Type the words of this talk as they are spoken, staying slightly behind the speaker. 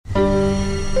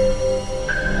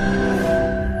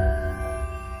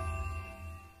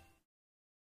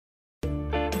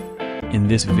In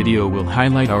this video we'll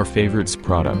highlight our favorites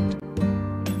product.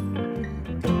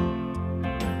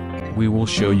 We will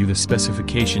show you the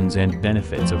specifications and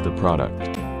benefits of the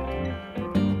product.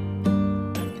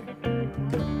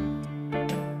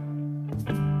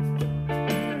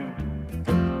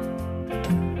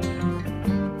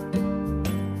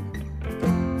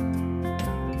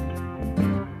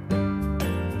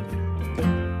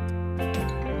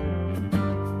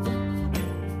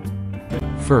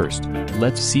 First,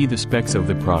 let's see the specs of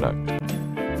the product.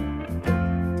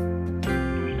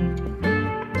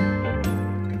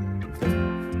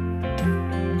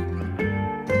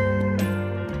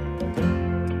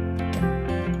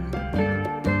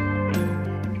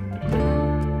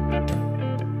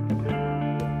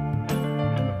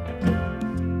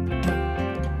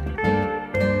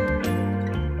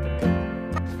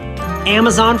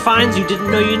 Amazon finds you didn't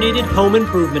know you needed Home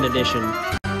Improvement Edition.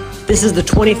 This is the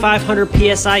 2500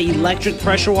 PSI electric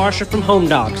pressure washer from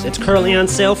Homdox. It's currently on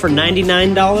sale for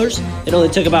 $99. It only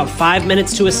took about 5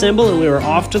 minutes to assemble and we were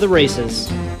off to the races.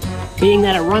 Being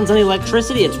that it runs on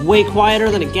electricity, it's way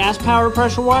quieter than a gas-powered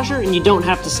pressure washer and you don't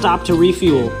have to stop to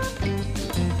refuel.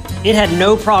 It had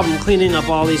no problem cleaning up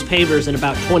all these pavers in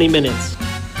about 20 minutes.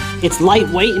 Its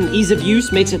lightweight and ease of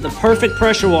use makes it the perfect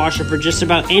pressure washer for just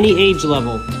about any age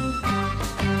level.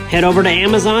 Head over to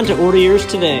Amazon to order yours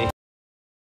today.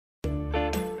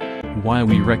 Why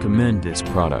we recommend this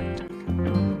product.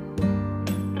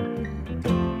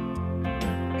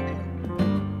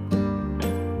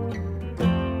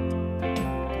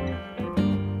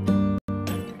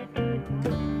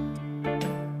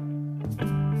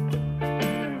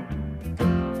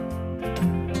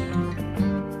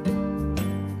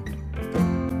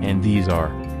 And these are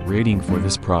rating for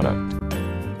this product.